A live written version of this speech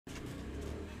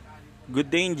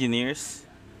Good day, engineers.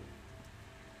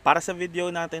 Para sa video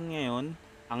natin ngayon,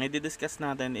 ang i-discuss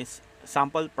natin is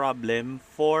sample problem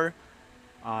for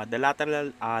the lateral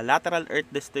earth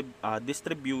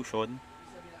distribution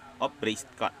of raised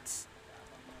cuts.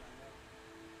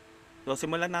 So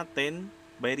simulan natin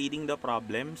by reading the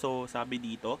problem. So sabi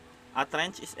dito, a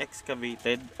trench is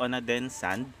excavated on a dense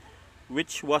sand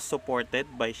which was supported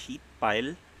by sheet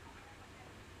pile,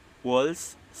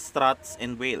 walls, struts,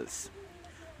 and rails.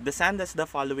 The sand has the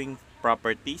following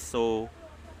properties. So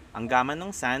ang gamma ng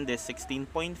sand is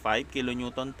 16.5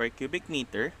 kN per cubic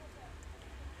meter.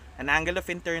 An angle of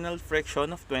internal friction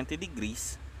of 20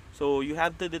 degrees. So you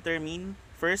have to determine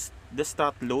first the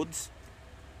strut loads.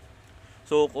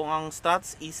 So kung ang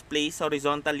struts is placed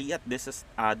horizontally at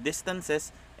distances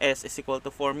S is equal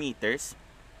to 4 meters,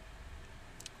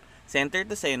 center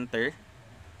to center,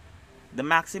 the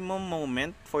maximum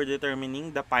moment for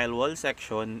determining the pile wall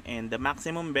section and the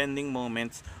maximum bending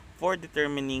moments for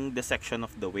determining the section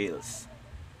of the wales.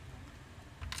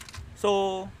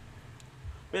 So,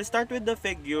 we'll start with the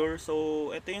figure.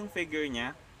 So, ito yung figure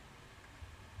niya.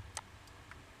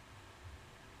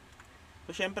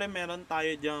 So, syempre meron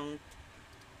tayo dyang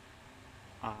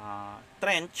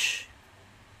trench.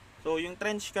 So, yung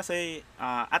trench kasi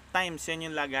at times yan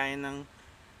yung lagayan ng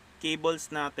cables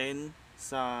natin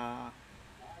sa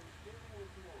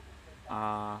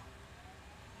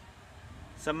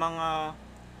mga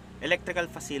electrical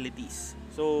facilities.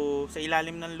 So, sa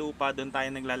ilalim ng lupa, doon tayo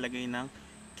naglalagay ng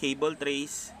cable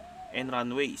trays and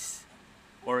runways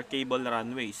or cable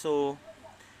runway. So,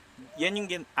 yan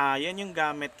yung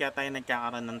gamit kaya tayo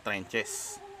nagkakaroon ng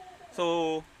trenches.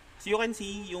 So, as you can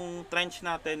see, yung trench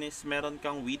natin is meron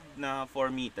kang width na 4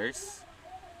 meters.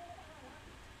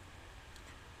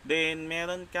 Then,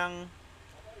 meron kang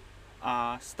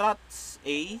struts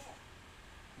A,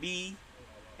 B,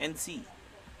 and C.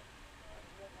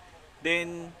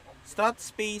 Then, strut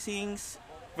spacings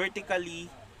vertically,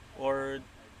 or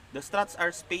the struts are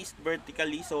spaced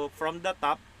vertically. So, from the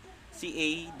top,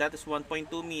 CA, that is 1.2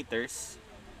 meters.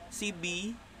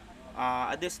 CB,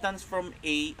 a distance from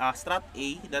strut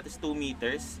A, that is 2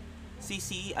 meters.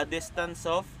 CC, a distance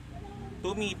of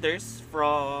 2 meters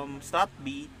from strut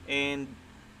B. And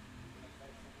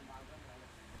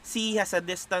C has a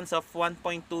distance of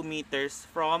 1.2 meters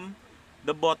from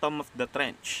the bottom of the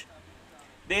trench.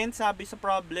 Then, sabi sa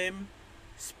problem,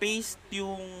 spaced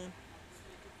yung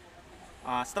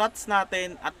struts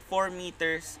natin at 4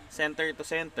 meters center to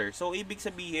center. So, ibig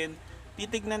sabihin,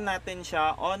 titignan natin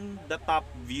siya on the top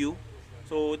view.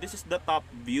 So, this is the top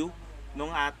view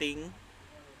ng ating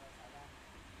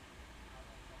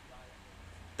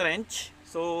trench.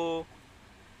 So,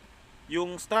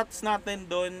 yung struts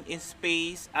natin doon is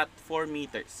spaced at 4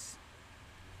 meters.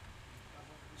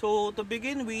 So, to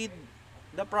begin with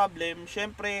the problem,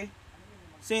 syempre,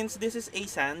 since this is a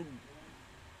sand,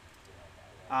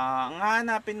 ang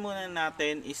hahanapin muna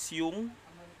natin is yung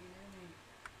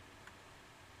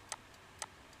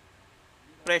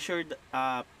pressure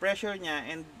niya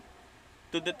and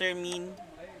to determine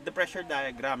the pressure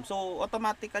diagram. So,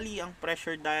 automatically, ang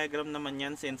pressure diagram naman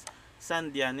yan, since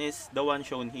sand yan, is the one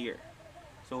shown here.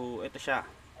 So, ito siya.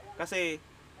 Kasi,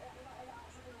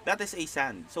 that is a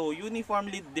sand. So,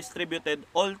 uniformly distributed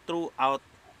all throughout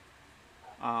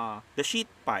the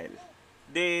sheet pile.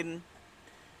 Then,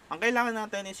 ang kailangan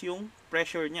natin is yung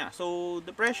pressure niya. So,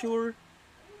 the pressure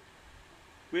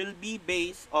will be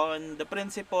based on the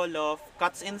principle of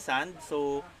cuts in sand.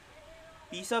 So,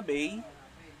 P sub A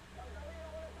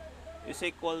is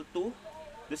equal to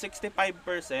the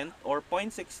 65% or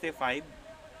 0.65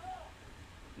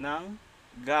 ng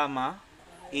gamma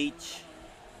H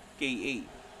Ka.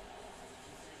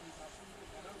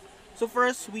 So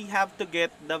first, we have to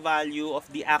get the value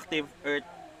of the active earth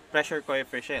pressure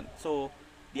coefficient. So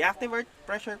the active earth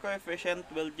pressure coefficient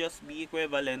will just be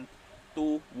equivalent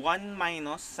to 1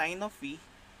 minus sine of phi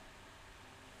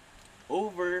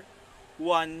over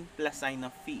 1 plus sine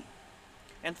of phi.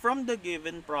 And from the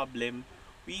given problem,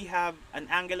 we have an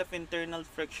angle of internal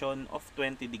friction of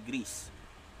 20 degrees.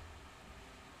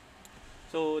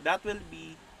 So that will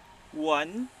be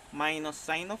 1 minus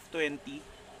sine of 20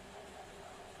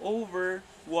 over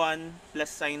 1 plus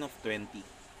sine of 20.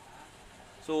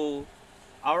 So,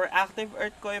 our active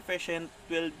earth coefficient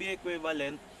will be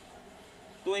equivalent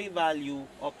to a value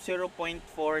of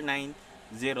 0.4903.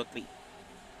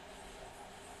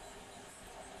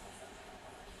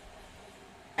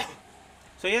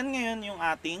 So, yan ngayon yung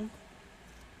ating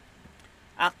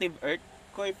active earth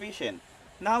coefficient.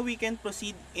 Now, we can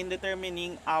proceed in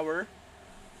determining our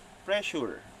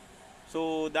pressure.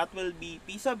 So, that will be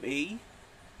P sub A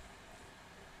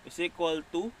is equal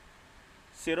to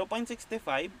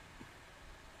 0.65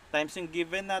 times yung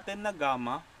given natin na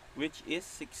gamma, which is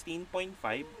 16.5,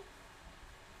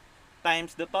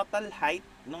 times the total height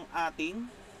ng ating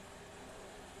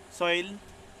soil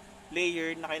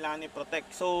layer na kailangan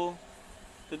i-protect. So,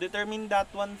 to determine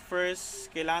that one first,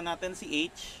 kailangan natin si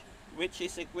H, which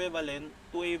is equivalent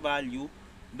to a value,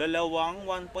 dalawang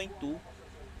 1.2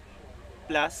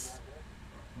 plus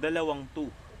dalawang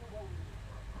 2.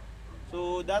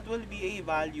 So, that will be a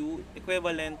value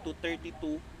equivalent to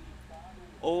 32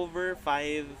 over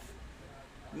 5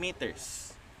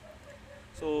 meters.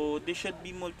 So, this should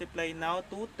be multiplied now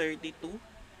to 32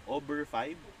 over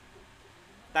 5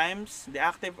 times the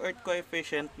active earth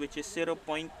coefficient, which is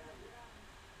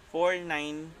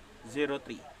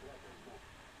 0.4903.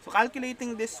 So,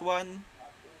 calculating this one,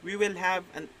 we will have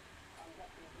an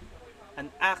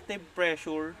active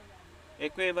pressure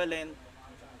equivalent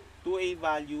to a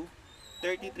value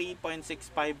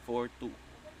 33.6542.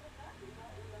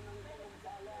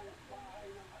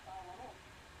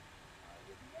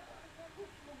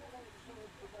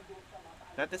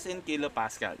 That is in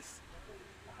kilopascals.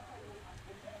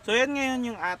 So, yan ngayon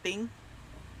yung ating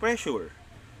pressure.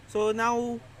 So,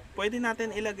 now, pwede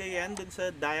natin ilagay yan dun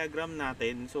sa diagram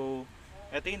natin. So,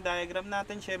 ito yung diagram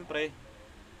natin syempre.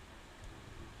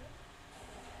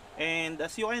 And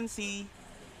as you can see,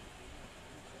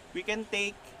 we can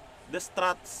take the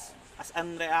struts as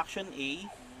an reaction A,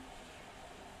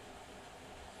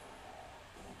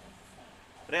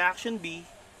 reaction B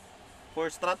for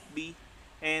strut B,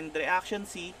 and reaction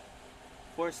C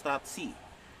for strut C.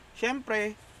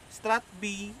 Syempre, strut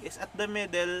B is at the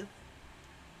middle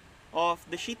of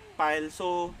the sheet pile.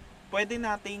 So, pwede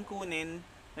nating kunin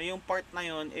na yung part na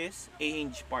yon is a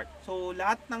hinge part. So,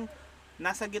 lahat ng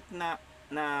nasa gitna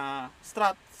na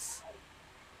struts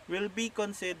will be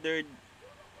considered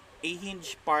a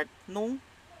hinge part nung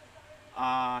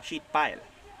sheet pile.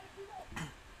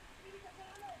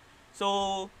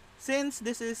 So, since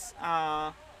this is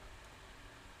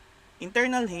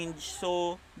internal hinge,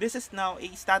 so this is now a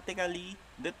statically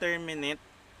determinate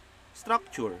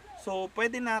structure. So,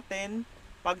 pwede natin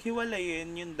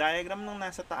paghiwalayin yung diagram ng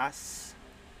nasa taas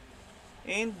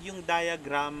and yung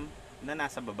diagram na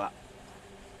nasa baba.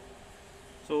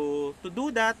 So, to do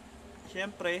that,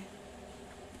 syempre,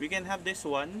 we can have this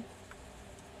one.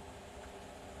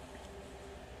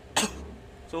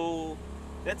 So,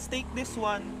 let's take this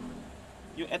one.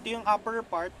 Ito yung upper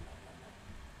part.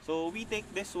 So, we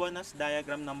take this one as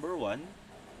diagram number 1.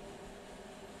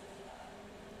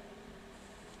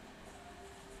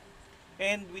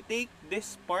 And we take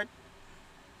this part.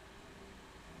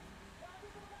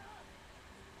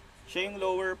 Siya yung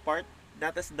lower part.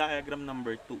 That is diagram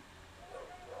number 2.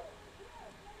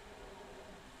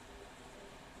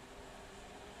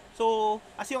 So,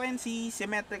 as you can see,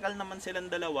 symmetrical naman silang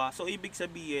dalawa. So, ibig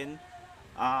sabihin,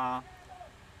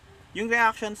 yung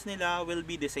reactions nila will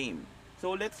be the same.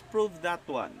 So, let's prove that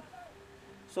one.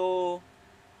 So,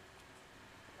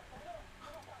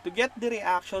 to get the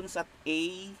reactions at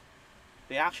A,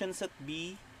 reactions at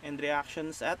B, and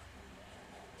reactions at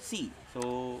C.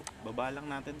 So, baba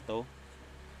lang natin to.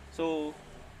 So,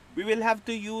 we will have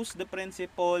to use the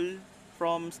principle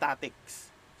from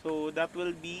statics. So, that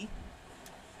will be,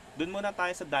 dun muna tayo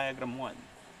sa diagram 1.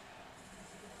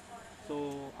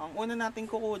 So, ang una natin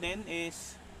kukunin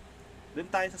is, dun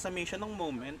tayo sa summation ng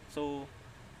moment. So,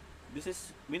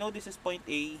 we know this is point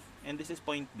A and this is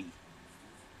point B.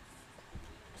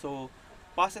 So,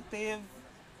 positive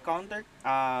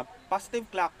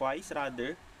clockwise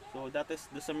rather. So, that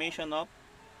is the summation of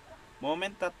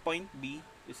moment at point B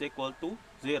is equal to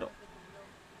 0.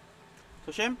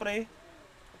 So, syempre,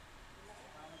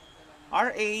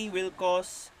 RA will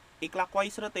cause a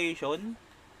clockwise rotation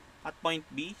at point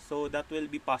B. So, that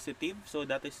will be positive. So,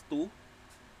 that is 2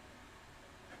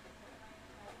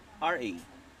 RA.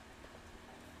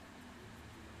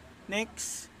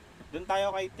 Next, dun tayo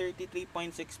kay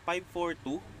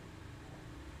 33.6542.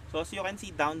 So, as you can see,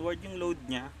 downward yung load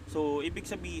niya. So, ibig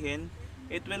sabihin,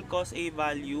 it will cause a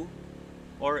value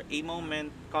or a moment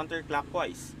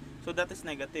counterclockwise. So, that is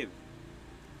negative.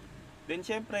 Then,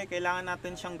 syempre, kailangan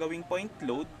natin siyang gawing point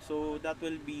load. So, that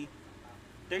will be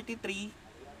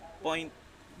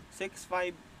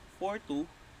 33.6542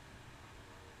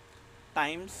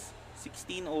 times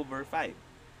 16 over 5.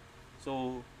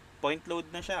 So, point load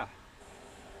na siya.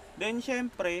 Then,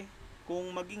 syempre,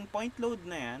 kung maging point load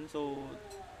na yan, so,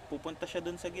 pupunta siya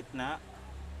dun sa gitna.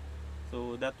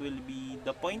 So, that will be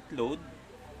the point load.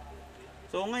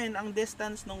 So, ngayon, ang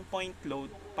distance ng point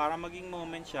load, para maging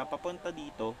moment siya, papunta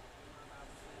dito,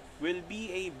 will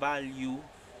be a value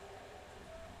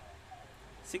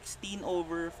 16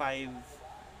 over 5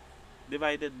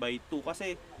 divided by 2.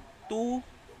 Kasi 2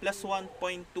 plus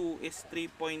 1.2 is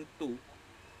 3.2,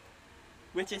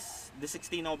 which is the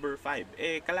 16 over 5.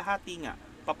 Eh, kalahati nga,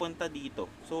 papunta dito.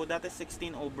 So, that is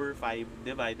 16 over 5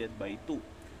 divided by 2.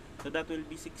 So, that will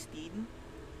be 16.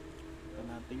 Ito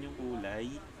natin yung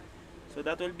kulay. So,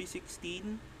 that will be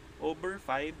 16 over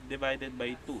 5 divided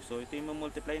by 2. So, ito yung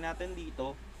multiply natin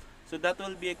dito. So, that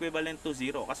will be equivalent to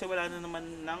 0. Kasi wala na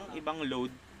naman ng ibang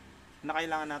load na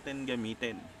kailangan natin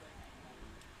gamitin.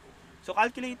 So,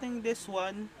 calculating this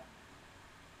one,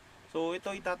 so ito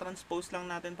itatranspose lang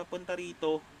natin papunta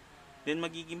rito. Then,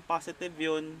 magiging positive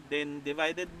yun. Then,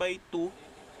 divided by 2,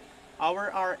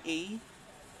 our RA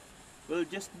will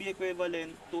just be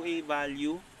equivalent to a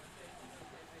value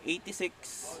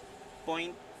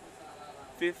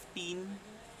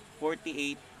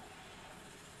 86.1548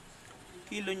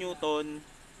 kilonewton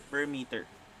per meter.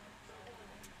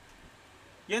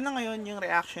 Yan na ngayon yung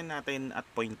reaction natin at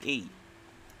point A.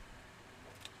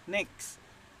 Next,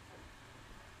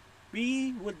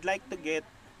 we would like to get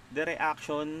the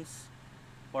reactions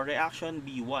or reaction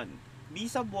B1. B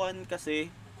sub 1 kasi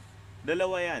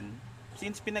dalawa yan.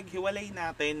 Since pinaghiwalay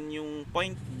natin yung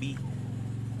point B,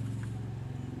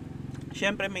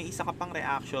 syempre may isa ka pang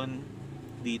reaction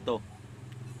dito,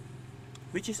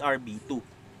 which is RB2.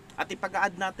 At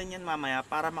ipag-add natin yan mamaya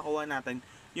para makuha natin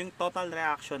yung total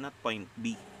reaction at point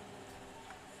B.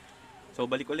 So,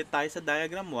 balik ulit tayo sa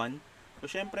diagram 1. So,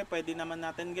 syempre, pwede naman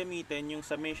natin gamitin yung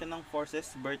summation ng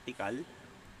forces vertical,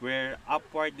 where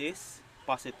upward is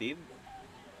positive.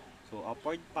 So,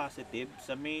 upward positive,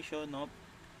 summation of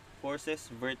forces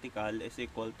vertical is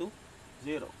equal to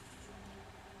 0.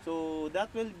 So,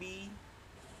 that will be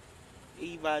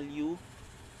a value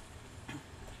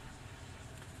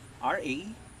RA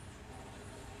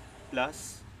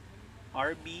plus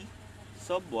RB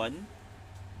sub 1.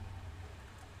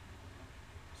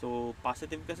 So,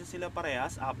 positive kasi sila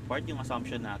parehas, upward yung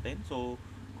assumption natin. So,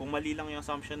 kung mali lang yung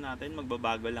assumption natin,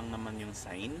 magbabago lang naman yung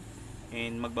sign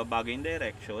and magbabago yung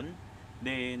direction.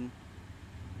 Then,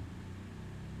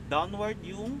 downward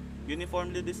yung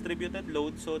uniformly distributed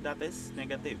load, so that is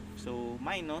negative. So,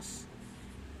 minus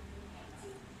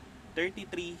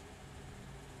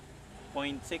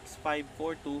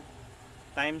 33.6542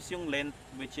 times yung length,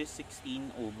 which is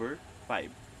 16 over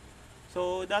 5.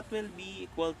 So, that will be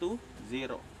equal to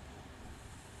 0.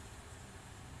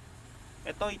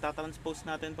 Ito, itatranspose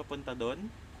natin papunta doon.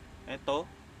 Ito,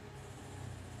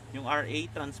 yung RA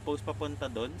transpose papunta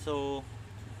doon. So,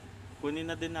 kunin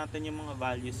na din natin yung mga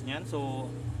values niyan. So,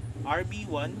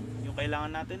 RB1, yung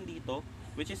kailangan natin dito,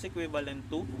 which is equivalent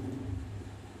to,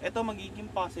 ito magiging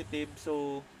positive.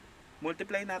 So,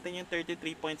 multiply natin yung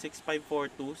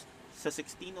 33.6542 sa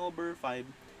 16 over 5.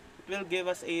 It will give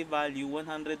us a value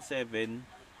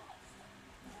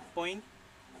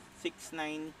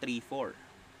 107.6934.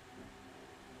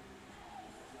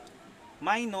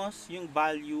 Minus yung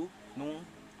value nung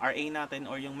RA natin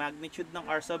or yung magnitude ng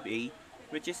R sub A,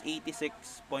 which is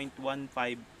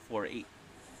 86.1548.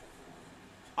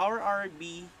 Our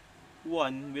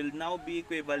RB1 will now be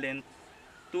equivalent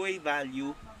to a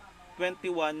value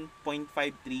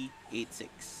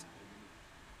 21.5386.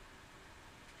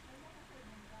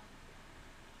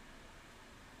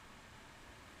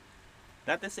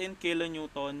 That is in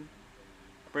kilonewton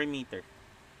per meter.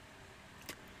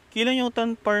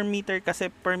 Kilonewton per meter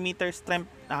kasi per meter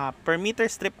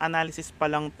strip analysis pa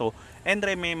lang to. And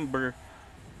remember,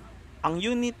 ang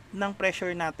unit ng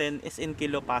pressure natin is in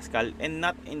kilopascal and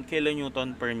not in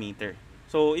kilonewton per meter.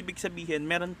 So, ibig sabihin,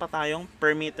 meron pa tayong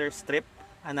per meter strip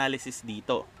analysis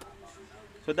dito.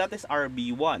 So, that is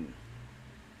RB1.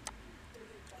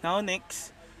 Now,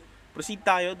 next, proceed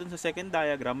tayo dun sa second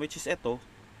diagram, which is ito.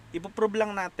 Ipoprove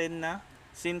lang natin na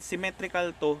since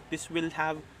symmetrical to, this will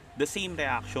have the same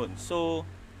reaction. So,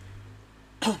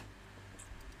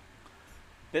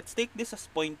 let's take this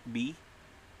as point B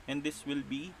and this will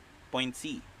be point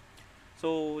C.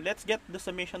 So, let's get the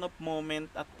summation of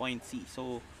moment at point C.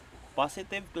 So,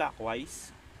 positive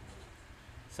clockwise,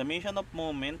 summation of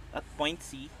moment at point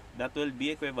C, that will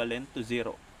be equivalent to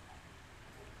 0.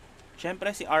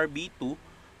 Siyempre, si RB2,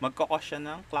 magkakos siya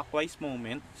ng clockwise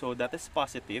moment. So, that is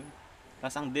positive.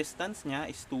 Tapos, ang distance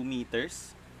niya is 2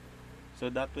 meters. So,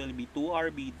 that will be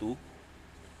 2RB2.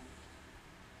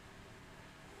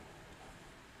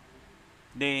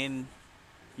 Then,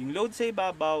 yung load sa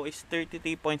ibabaw is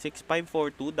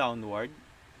 33.6542 downward.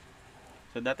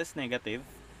 So, that is negative.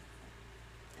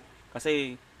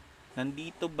 Kasi,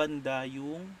 nandito banda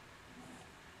yung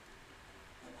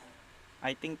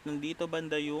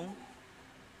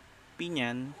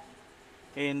pinyan.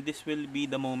 And this will be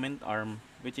the moment arm,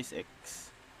 which is X.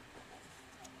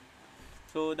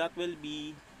 So that will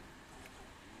be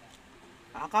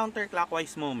a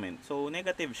counterclockwise moment. So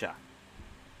negative siya.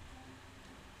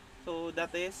 So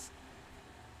that is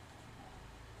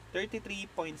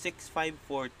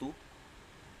 33.6542.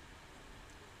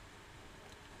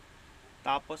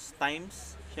 Tapos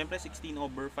times, syempre 16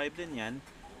 over 5 din yan.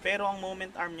 Pero ang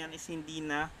moment arm niyan is hindi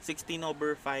na 16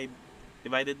 over 5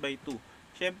 divided by 2.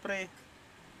 Syempre,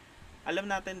 alam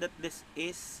natin that this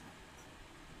is,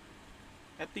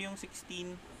 ito yung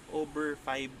 16 over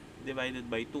 5 divided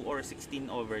by 2 or 16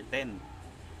 over 10.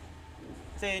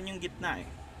 Kasi yun yung gitna eh.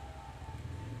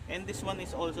 And this one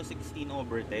is also 16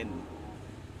 over 10.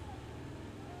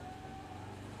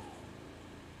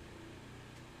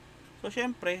 So,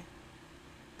 syempre,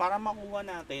 para makuha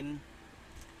natin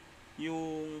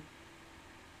yung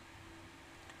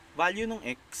value ng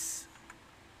x,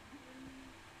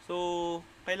 so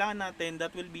kailangan natin that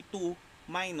will be 2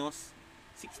 minus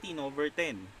 16 over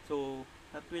 10. So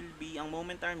that will be, ang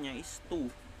moment arm niya is 2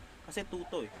 kasi 2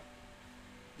 to eh.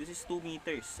 This is 2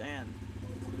 meters. Ayan.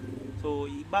 So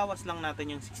ibawas lang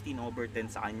natin yung 16 over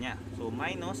 10 sa kanya. So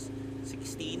minus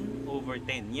 16 over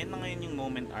 10. Yan na ngayon yung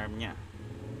moment arm niya.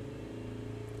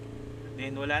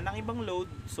 Then wala nang ibang load,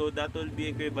 so that will be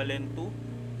equivalent to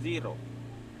 0.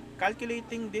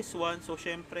 Calculating this one, so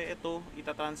syempre ito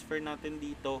ita-transfer natin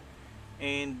dito,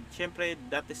 and syempre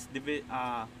that is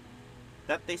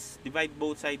divide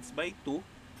both sides by 2.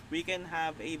 We can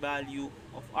have a value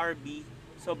of RB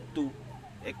sub 2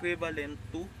 equivalent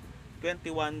to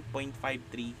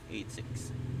 21.5386.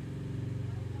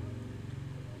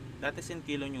 That is in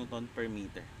kilonewton per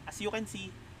meter. As you can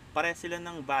see, pare sila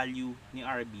ng value ni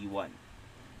RB1.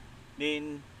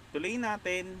 Then, tuloy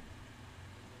natin,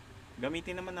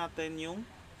 gamitin naman natin yung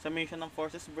summation of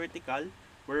forces vertical,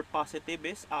 where positive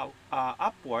is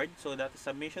upward. So, that is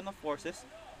summation of forces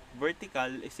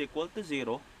vertical is equal to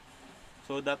 0.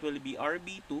 So, that will be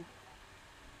RB2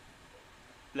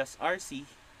 plus RC.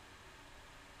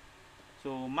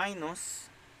 So,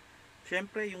 minus,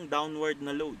 syempre yung downward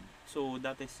na load. So,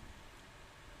 that is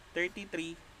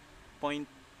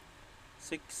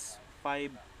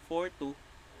 33.6542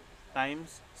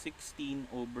 times 16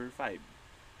 over 5.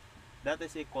 That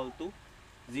is equal to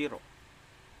 0.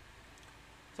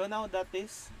 So now that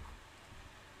is,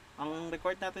 ang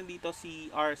record natin dito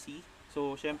si RC.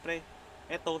 So syempre,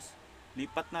 eto,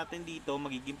 lipat natin dito,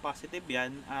 magiging positive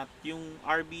yan. At yung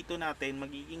RB2 natin,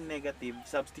 magiging negative.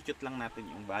 Substitute lang natin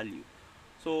yung value.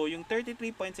 So yung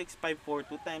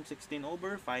 33.6542 times 16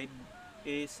 over 5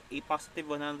 is a positive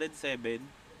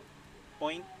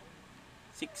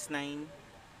 107.6934.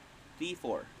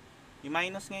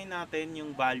 I-minus ngayon natin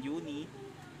yung value ni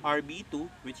RB2,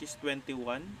 which is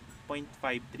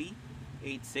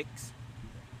 21.5386.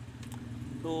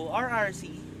 So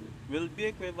RRC will be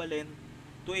equivalent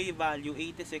to a value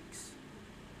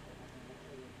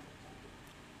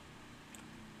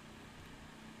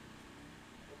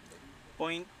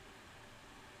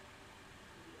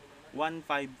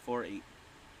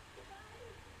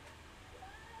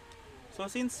So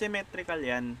since symmetrical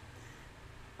yan,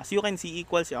 as you can see,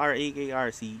 equal si RA kay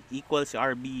RC, equal si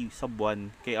RB sub 1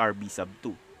 kay RB sub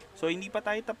 2. So hindi pa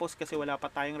tayo tapos kasi wala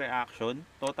pa tayong reaction,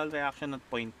 total reaction at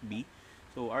point B.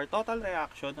 So our total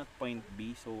reaction at point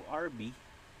B, so RB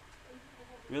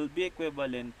will be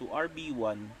equivalent to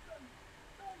RB1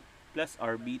 plus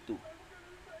RB2.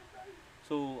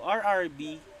 So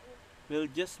RRB will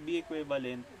just be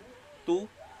equivalent to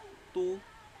 2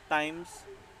 times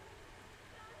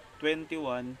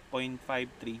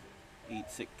 21.5386.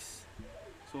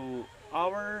 So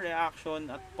our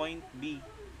reaction at point B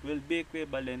will be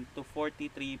equivalent to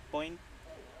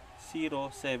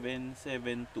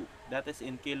 43.0772. That is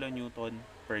in kilonewton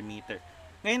per meter.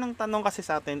 Ngayon ang tanong kasi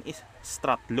sa atin is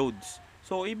strut loads.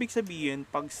 So ibig sabihin,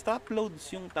 pag strut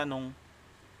loads yung tanong,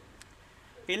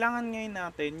 kailangan ngayon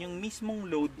natin yung mismong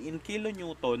load in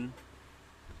kilonewton.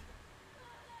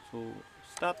 So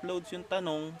strut loads yung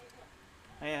tanong.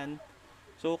 Ayan.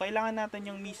 So, kailangan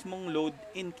natin yung mismong load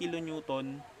in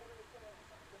kilonewton.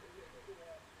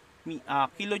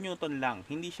 Kilonewton lang.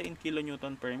 Hindi siya in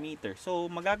kilonewton per meter. So,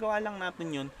 magagawa lang natin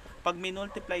yun pag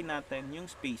minultiply natin yung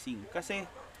spacing. Kasi,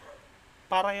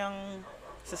 para yung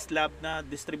sa slab na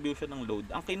distribution ng load,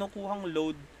 ang kinukuhang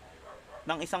load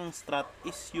ng isang strut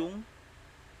is yung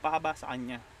pahaba sa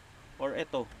kanya. Or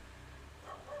ito.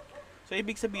 So,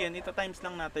 ibig sabihin, ito times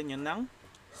lang natin yun ng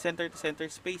center to center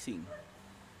spacing.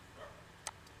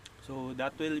 So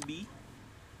that will be,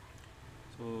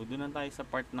 so doon na tayo sa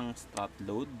part ng strut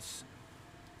loads.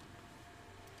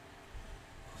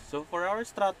 So for our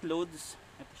strut loads,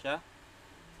 ito siya.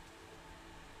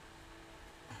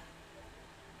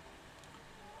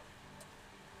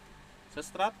 Sa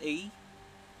strat A,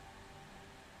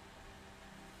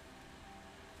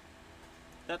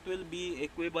 that will be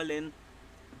equivalent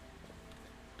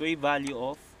to a value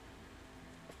of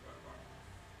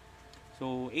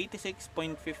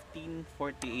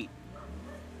 86.1548.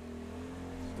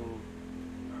 So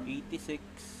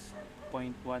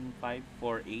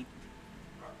 86.1548.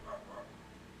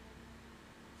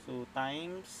 So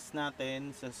times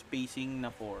natin sa spacing na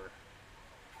 4.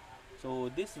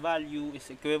 So this value is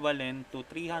equivalent to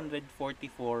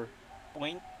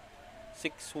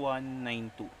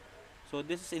 344.6192. So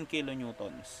this is in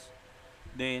kilonewtons.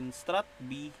 Then strat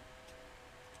B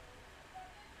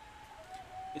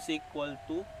is equal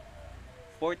to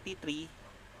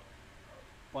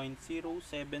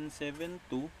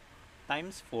 43.0772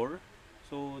 times 4.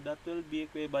 So that will be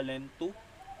equivalent to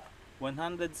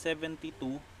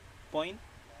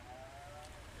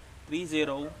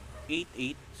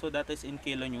 172.3088. So that is in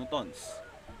kilonewtons.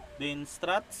 Then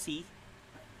strat C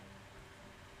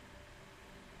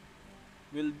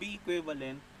will be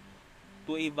equivalent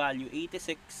to a value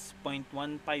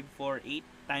 86.1548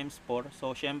 times 4.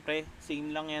 So syempre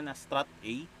same lang yan as strat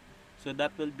A. So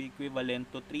that will be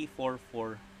equivalent to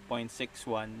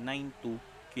 344.6192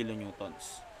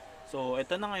 kilonewtons. So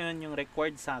ito na ngayon yung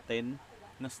required sa atin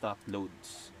na strat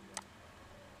loads.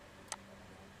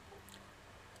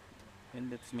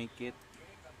 And let's make it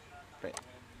red.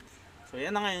 So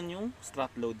yan na ngayon yung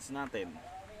strat loads natin.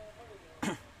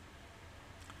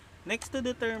 Next to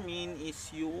determine is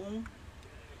yung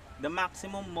the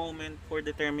maximum moment for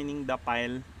determining the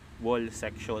pile wall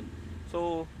section.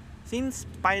 So since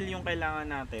pile yung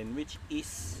kailangan natin, which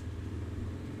is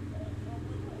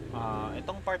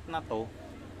itong part na to,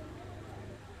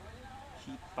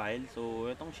 sheet pile.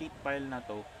 So itong sheet pile na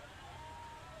to,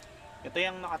 ito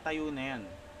yung nakatayo na yan.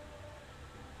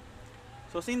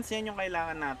 So since yan yung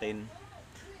kailangan natin,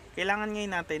 kailangan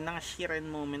ngayon natin ng shear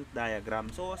and moment diagram.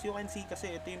 So as you can see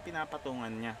kasi ito yung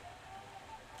pinapatungan niya.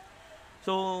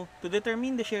 So to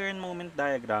determine the shear and moment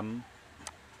diagram,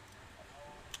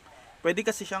 pwede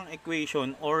kasi siyang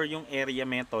equation or yung area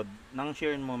method ng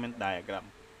shear and moment diagram.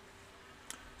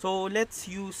 So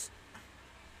let's use,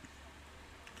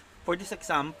 for this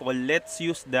example, let's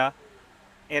use the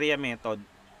area method.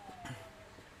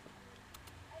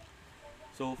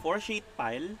 So for sheet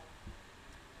pile,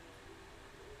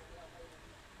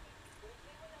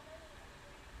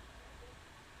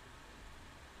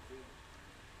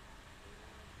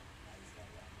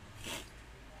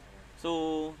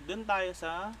 so dun tayo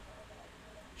sa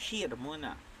shear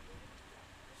muna.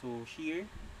 So shear,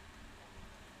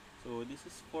 so this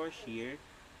is for shear.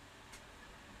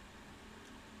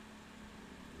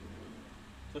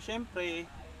 So syempre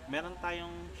meron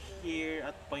tayong shear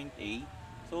at point A.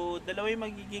 So dalawa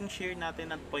yung magiging shear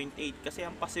natin at point 8 kasi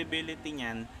ang possibility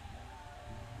niyan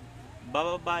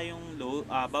bababa yung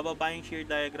bababa yung shear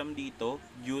diagram dito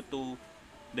due to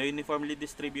the uniformly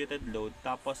distributed load,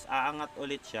 tapos aangat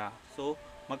ulit siya. So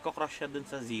magko-cross siya dun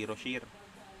sa zero shear.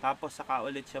 Tapos saka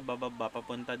ulit siya bababa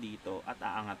papunta dito at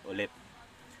aangat ulit.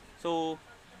 So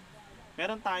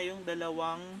meron tayong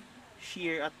dalawang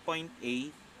shear at point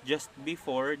A just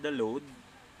before the load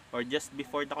or just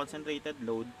before the concentrated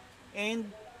load,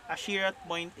 and a shear at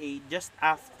point A just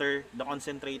after the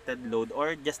concentrated load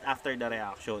or just after the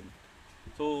reaction.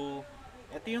 So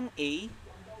ito yung A.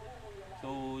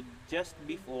 So just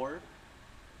before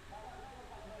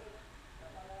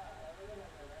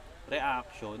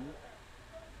reaction,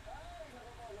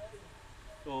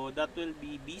 so that will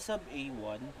be B sub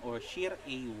A1 or shear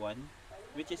A1,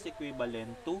 which is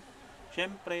equivalent to,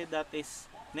 syempre that is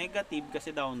negative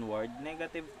kasi downward,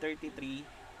 negative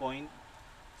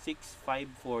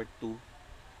 33.6542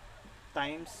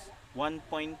 times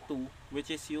 1.2,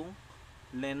 which is yung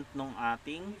length ng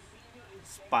ating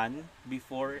span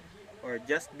before or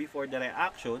just before the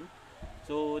reaction.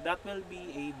 So that will be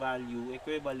a value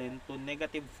equivalent to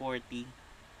negative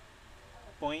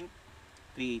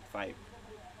 40.385.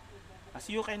 As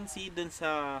you can see dun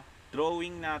sa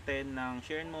drawing natin ng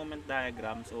shear and moment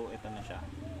diagram, so ito na siya.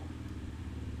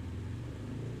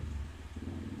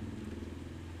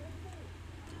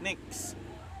 Next,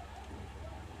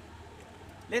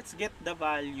 let's get the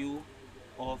value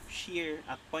of shear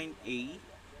at point A.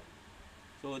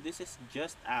 So this is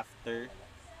just after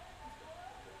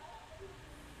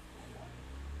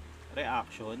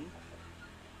reaction.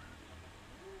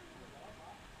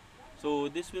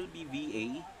 So this will be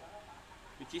VA,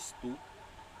 which is 2.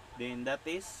 Then that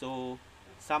is, so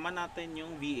sama natin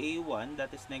yung VA1, that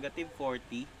is negative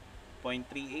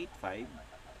 40.385.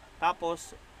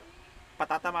 Tapos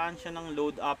patatamaan siya ng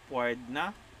load upward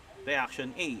na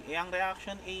reaction A. Ang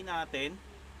reaction A natin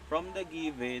from the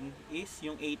given is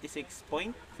yung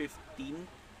 86.1548.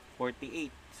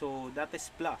 So that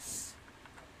is plus.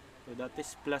 So that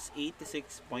is plus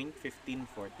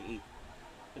 86.1548.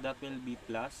 So that will be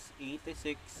plus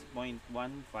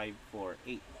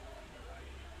 86.1548.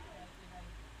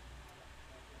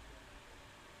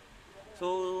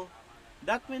 So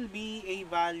that will be a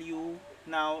value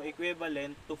now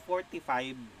equivalent to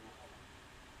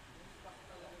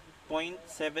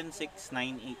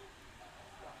 45.7698.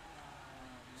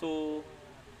 So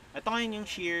ito ngayon yung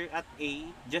shear at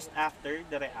A just after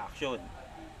the reaction.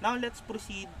 Now let's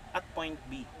proceed at point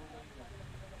B.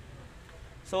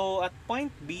 So at point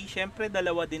B, syempre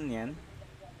dalawa din yan.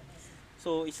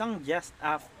 So isang just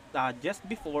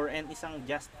before and isang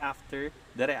just after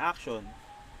the reaction.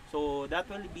 So that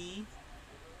will be,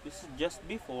 this is just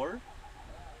before.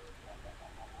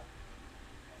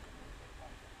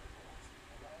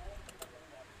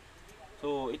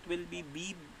 So it will be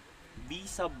B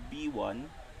sub B1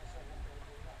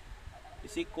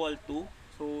 is equal to,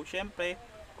 so syempre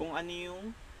kung ano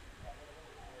yung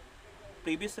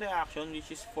previous reaction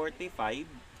which is 45,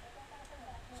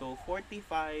 so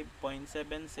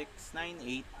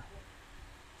 45.7698,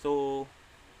 so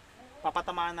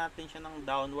papatamaan natin siya ng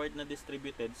downward na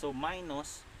distributed, so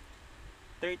minus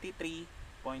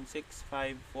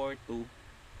 33.6542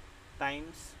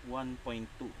 times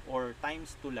 1.2 or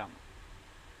times 2 lang,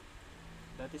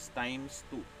 that is times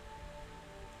 2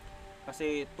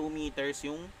 kasi 2 meters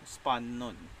yung span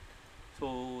nun.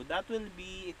 So that will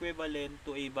be equivalent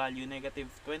to a value negative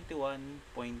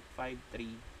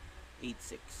 21.5386.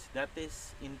 That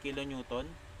is in kilonewton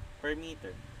per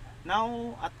meter.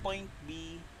 Now at point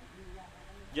B,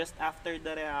 just after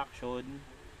the reaction,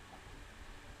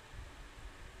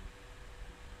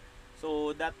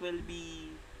 so that will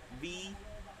be B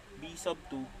sub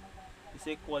 2 is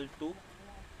equal to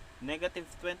negative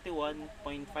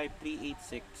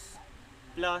 21.5386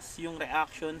 plus yung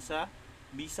reaction sa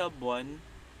B sub 1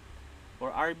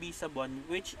 or RB sub 1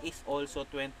 which is also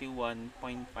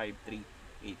 21.5386.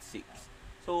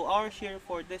 So our shear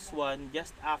for this one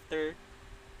just after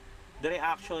the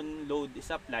reaction load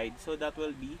is applied, so that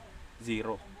will be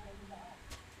 0.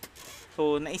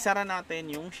 So naisara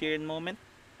natin yung shear moment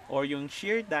or yung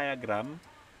shear diagram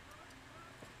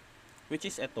which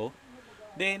is ito.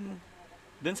 Then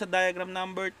dun sa diagram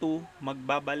number 2,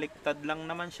 magbabaliktad lang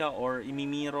naman siya or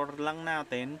imi-mirror lang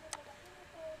natin,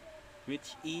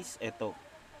 which is ito.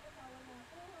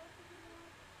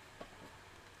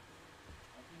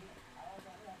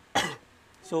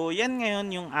 So yan ngayon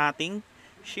yung ating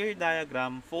shear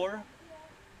diagram for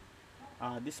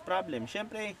this problem.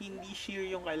 Syempre hindi shear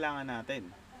yung kailangan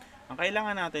natin. Ang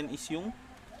kailangan natin is yung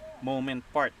moment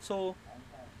part. So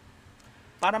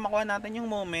para makuha natin yung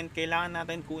moment, kailangan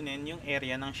natin kunin yung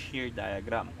area ng shear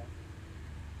diagram.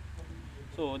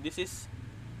 So this is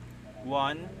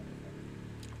 1,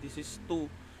 this is 2,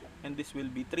 and this will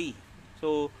be 3.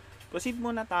 So proceed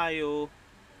muna tayo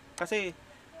kasi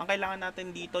ang kailangan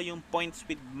natin dito yung points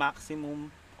with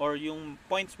maximum or yung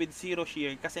points with zero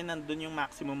shear kasi nandun yung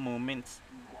maximum moments.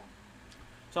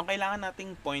 So ang kailangan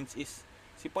nating points is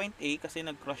si point A kasi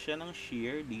nag-cross siya ng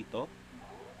shear dito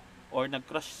or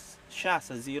nag-cross siya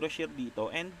sa zero shear dito,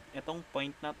 and itong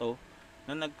point na to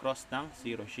na nag-cross ng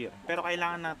zero shear. Pero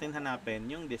kailangan natin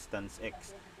hanapin yung distance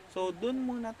x. So dun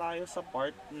muna tayo sa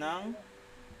part ng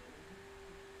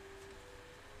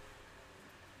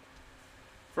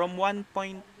from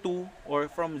 1.2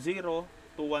 or from 0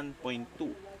 to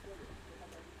 1.2.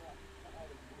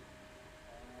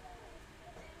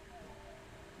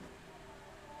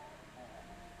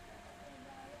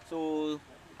 So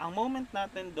ang moment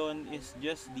natin doon is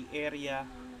just the area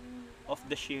of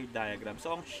the shear diagram.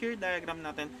 So ang shear diagram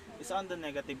natin is on the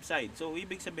negative side. So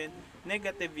ibig sabihin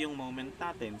negative yung moment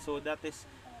natin. So that is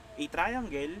a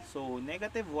triangle. So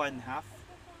negative 1/2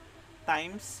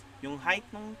 times yung height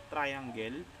ng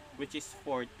triangle which is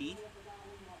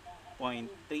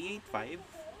 40.385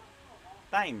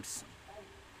 times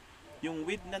yung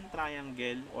width ng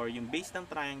triangle or yung base ng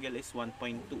triangle is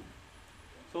 1.2.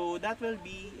 So that will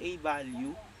be a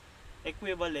value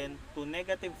equivalent to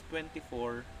negative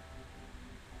 24.231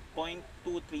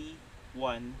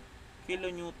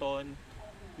 kilonewton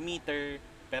meter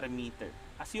per meter.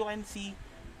 As you can see,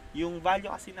 yung value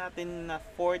kasi natin na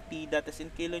 40, that is in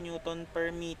kilonewton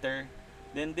per meter,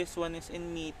 then this one is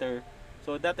in meter,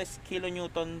 so that is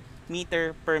kilonewton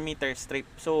meter per meter strip.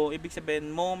 So ibig sabihin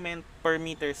moment per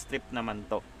meter strip naman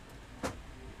to.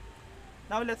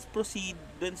 Now let's proceed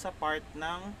dun sa part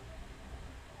ng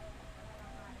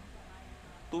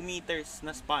 2 meters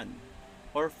na span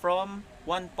or from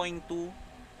 1.2 to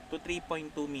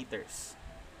 3.2 meters.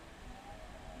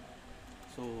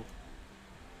 So,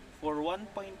 for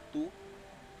 1.2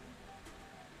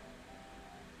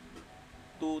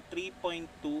 to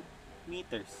 3.2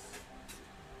 meters.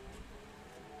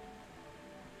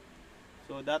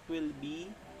 So, that will be,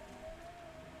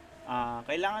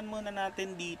 kailangan muna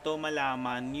natin dito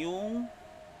malaman yung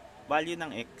value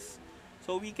ng x.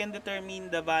 So, we can determine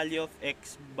the value of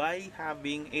x by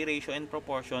having a ratio and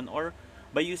proportion or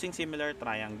by using similar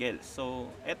triangles. So,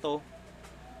 ito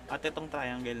at itong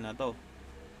triangle na to.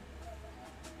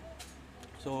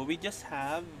 So, we just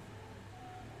have,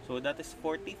 so that is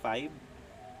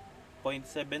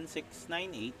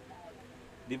 45.7698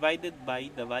 divided by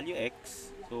the value x.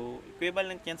 So,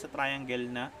 equivalent yan sa triangle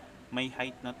na may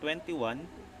height na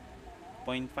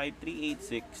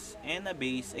 21.5386 and a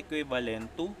base equivalent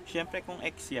to, syempre kung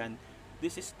x yan,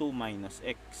 this is 2 minus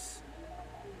x.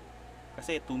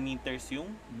 Kasi 2 meters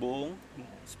yung buong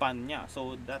span niya.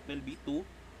 So, that will be 2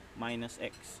 minus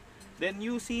x. Then,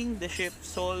 using the shift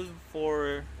solve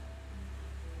for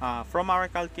from our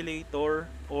calculator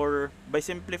or by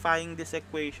simplifying this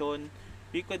equation,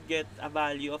 we could get a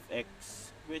value of x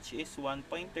which is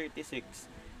 1.36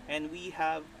 and we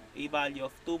have a value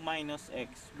of 2 minus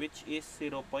x which is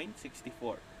 0.64.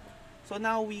 So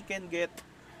now we can get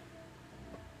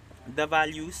the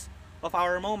values of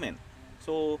our moment.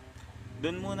 So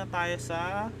dun muna tayo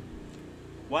sa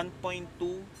 1.2.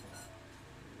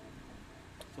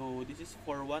 So this is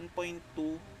for 1.2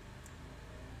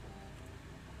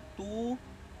 to,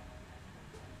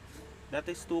 that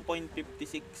is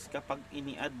 2.56 kapag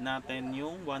ini-add natin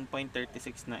yung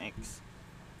 1.36 na x.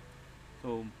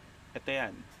 So, ito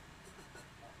yan.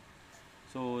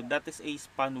 So, that is a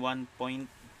span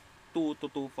 1.2 to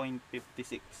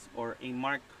 2.56 or a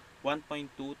mark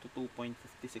 1.2 to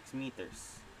 2.56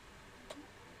 meters.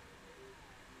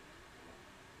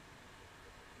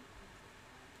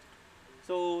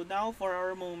 So, now for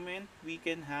our moment, we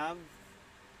can have,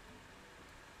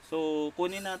 so,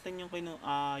 kunin natin yung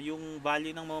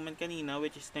value ng moment kanina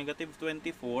which is negative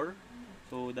 24.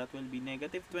 So, that will be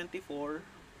negative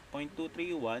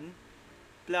 24.231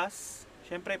 plus,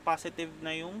 syempre positive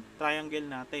na yung triangle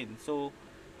natin. So,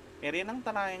 area ng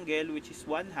triangle which is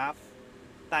 1/2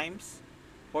 times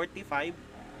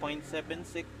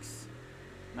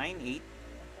 45.7698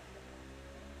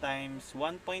 times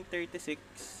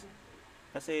 1.36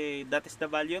 kasi that is the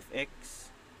value of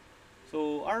x.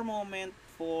 So, our moment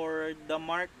for the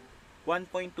mark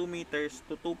 1.2 meters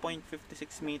to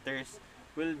 2.56 meters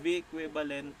will be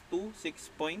equivalent to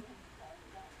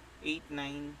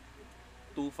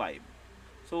 6.8925.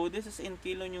 So, this is in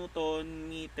kilonewton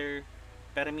meter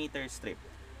per meter strip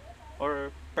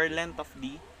or per length of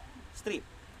the strip.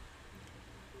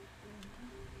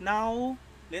 Now,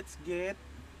 let's get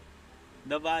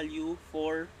the value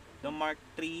for the mark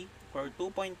 3 for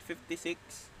 2.56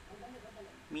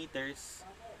 meters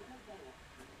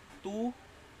to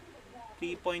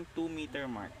 3.2 meter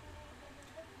mark.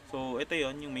 So, ito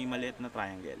yon yung may maliit na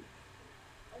triangle.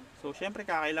 So, syempre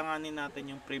kakailanganin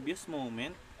natin yung previous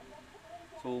moment.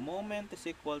 So, moment is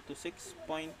equal to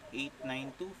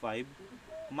 6.8925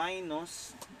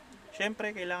 minus,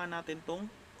 syempre kailangan natin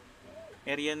tong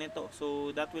area nito.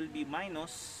 So, that will be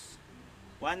minus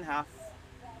 1/2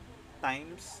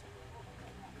 times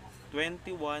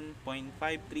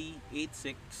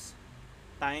 21.5386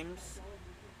 times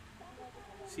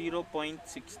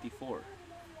 0.64.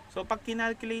 So, pag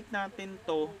kinalculate natin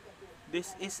to,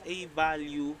 this is a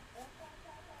value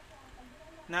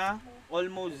na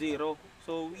almost 0.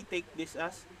 So, we take this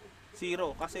as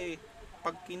 0. Kasi,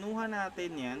 pag kinuha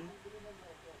natin yan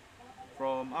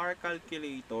from our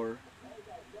calculator,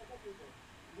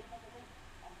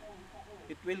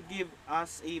 it will give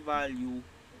us a value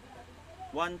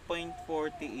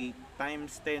 1.48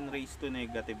 times 10 raised to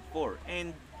negative 4.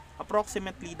 And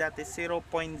approximately that is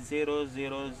 0.0000148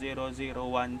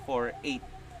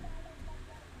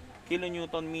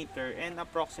 kilonewton meter and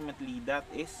approximately that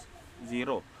is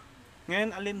 0.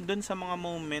 Ngayon, alin dun sa mga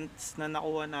moments na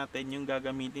nakuha natin yung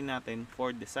gagamitin natin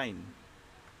for design?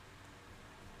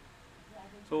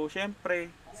 So,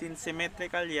 syempre, since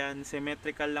symmetrical yan,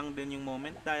 symmetrical lang din yung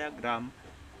moment diagram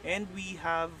and we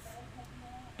have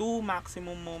 2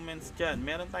 maximum moments dyan.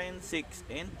 Meron tayong 6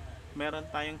 and meron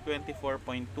tayong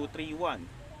 24.231.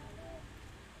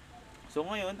 So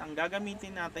ngayon, ang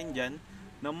gagamitin natin dyan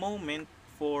na moment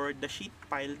for the sheet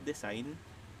pile design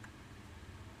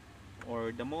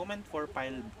or the moment for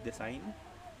pile design.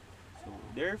 So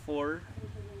therefore,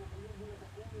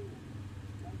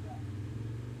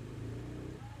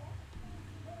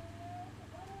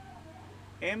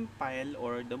 M pile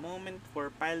or the moment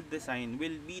for pile design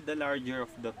will be the larger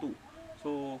of the two.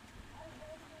 So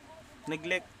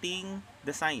neglecting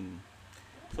the sign.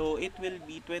 So it will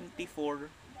be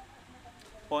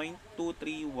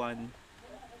 24.231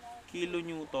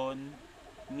 kilonewton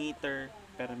meter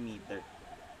per meter.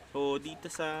 So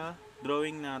dito sa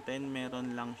drawing natin,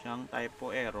 meron lang siyang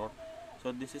typo error.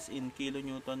 So this is in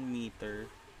kilonewton meter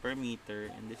per meter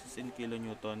and this is in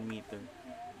kilonewton meter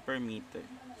per meter.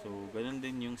 So ganun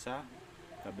din yung sa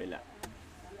kabila.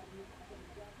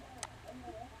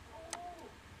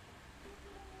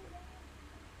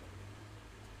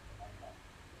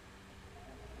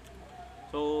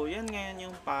 So yan ngayon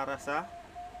yung para sa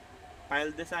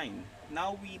pile design.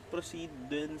 Now we proceed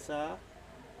dun sa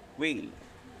whale.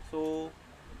 So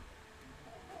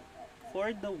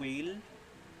for the whale,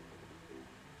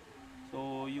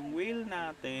 so yung whale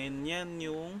natin, yan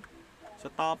yung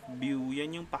sa top view,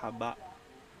 yan yung pahaba.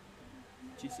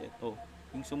 Which is ito,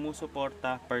 yung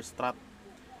sumusuporta per strut.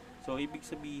 So ibig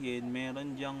sabihin,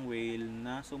 meron dyang whale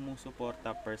na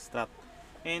sumusuporta per strut.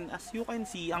 And as you can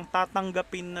see, ang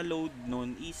tatanggapin na load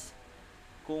nun is,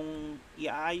 kung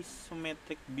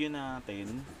i-isometric view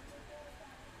natin,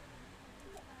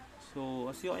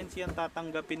 so as you can see, ang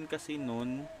tatanggapin kasi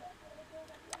nun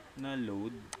na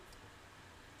load,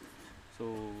 so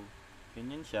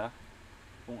ganyan siya.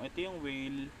 Kung ito yung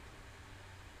whale,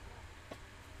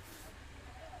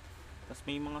 tas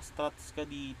may mga struts ka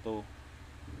dito,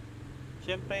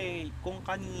 syempre kung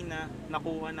kanina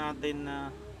nakuha natin na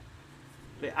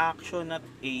reaction at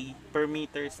A per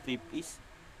meter strip is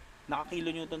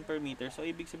naka-kilonewton per meter, so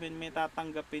ibig sabihin may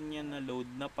tatanggapin yan na load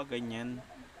na pag ganyan.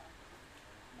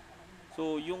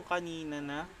 So yung kanina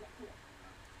na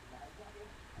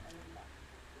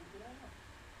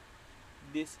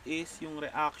this is yung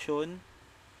reaction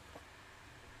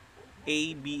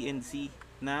A, B, and C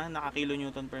na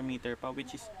naka-kilonewton per meter pa,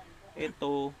 which is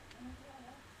ito,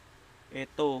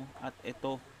 at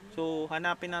ito. So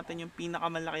hanapin natin yung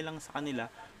pinakamalaki lang sa kanila.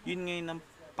 Yun ngayon ang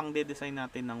pang-de-design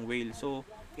natin ng whale. So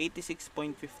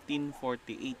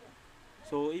 86.1548.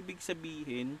 So ibig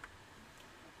sabihin,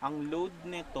 ang load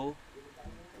nito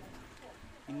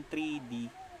in 3D,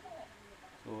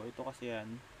 so ito kasi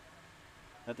yan,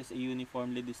 that is a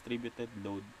uniformly distributed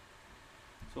load.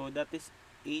 So that is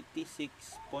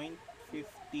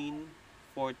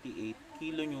 86.1548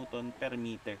 kilonewton per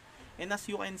meter. And as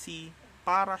you can see,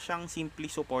 para siyang simply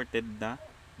supported na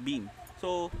beam.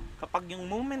 So kapag yung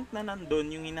moment na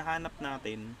nandun yung hinahanap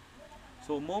natin,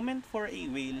 so moment for a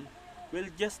whale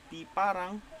will just be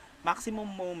parang maximum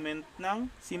moment ng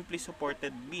simply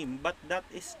supported beam, but that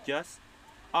is just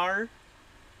R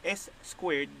S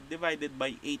squared divided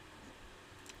by 8.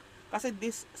 Kasi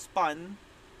this span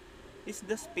is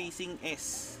the spacing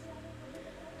S.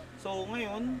 So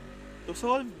ngayon, to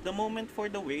solve the moment for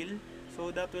the whale, so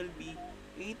that will be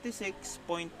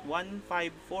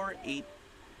 86.1548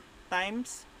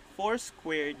 times 4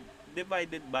 squared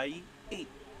divided by 8.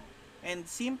 And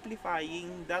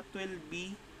simplifying, that will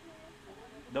be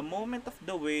the moment of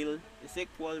the whale is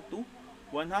equal to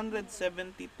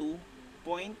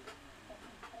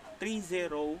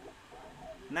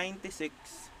 172.3096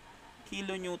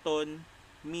 kilonewton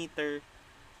meter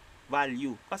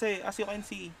value. Kasi as you can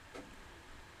see,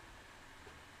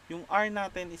 yung R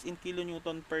natin is in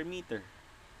kilonewton per meter.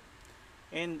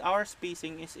 And our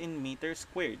spacing is in meter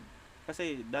squared.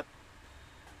 Kasi that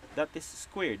is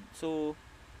squared. So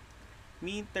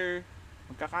meter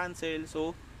magka-cancel.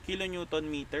 So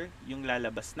kilonewton meter yung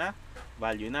lalabas na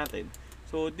value natin.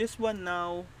 So this one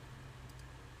now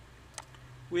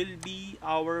will be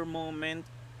our moment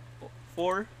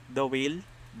for the whale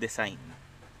design.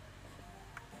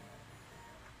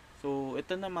 So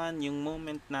ito naman yung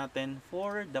moment natin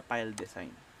for the pile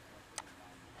design,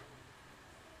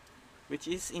 which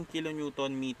is in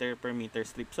kilonewton meter per meter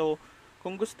strip. So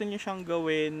kung gusto niyo siyang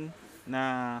gawin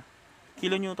na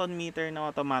kilonewton meter na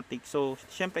automatic, so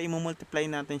syempre i-multiply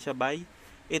natin siya by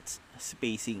its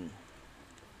spacing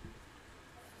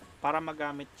para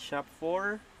magamit siya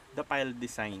for the pile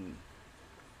design.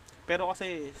 Pero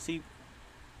kasi si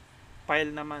pile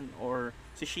naman or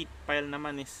si sheet pile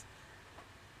naman is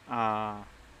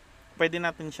pwede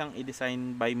natin siyang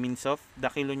i-design by means of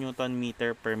the kilonewton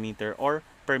meter per meter or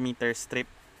per meter strip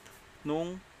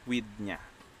nung width niya.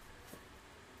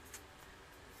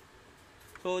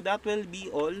 So that will be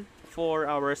all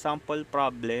for our sample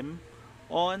problem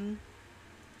on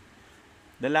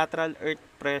the lateral earth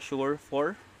pressure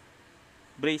for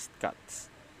braced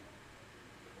cuts.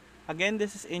 Again,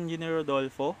 this is Engineer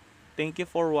Rodolfo. Thank you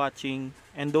for watching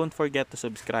and don't forget to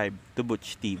subscribe to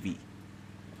Butch TV.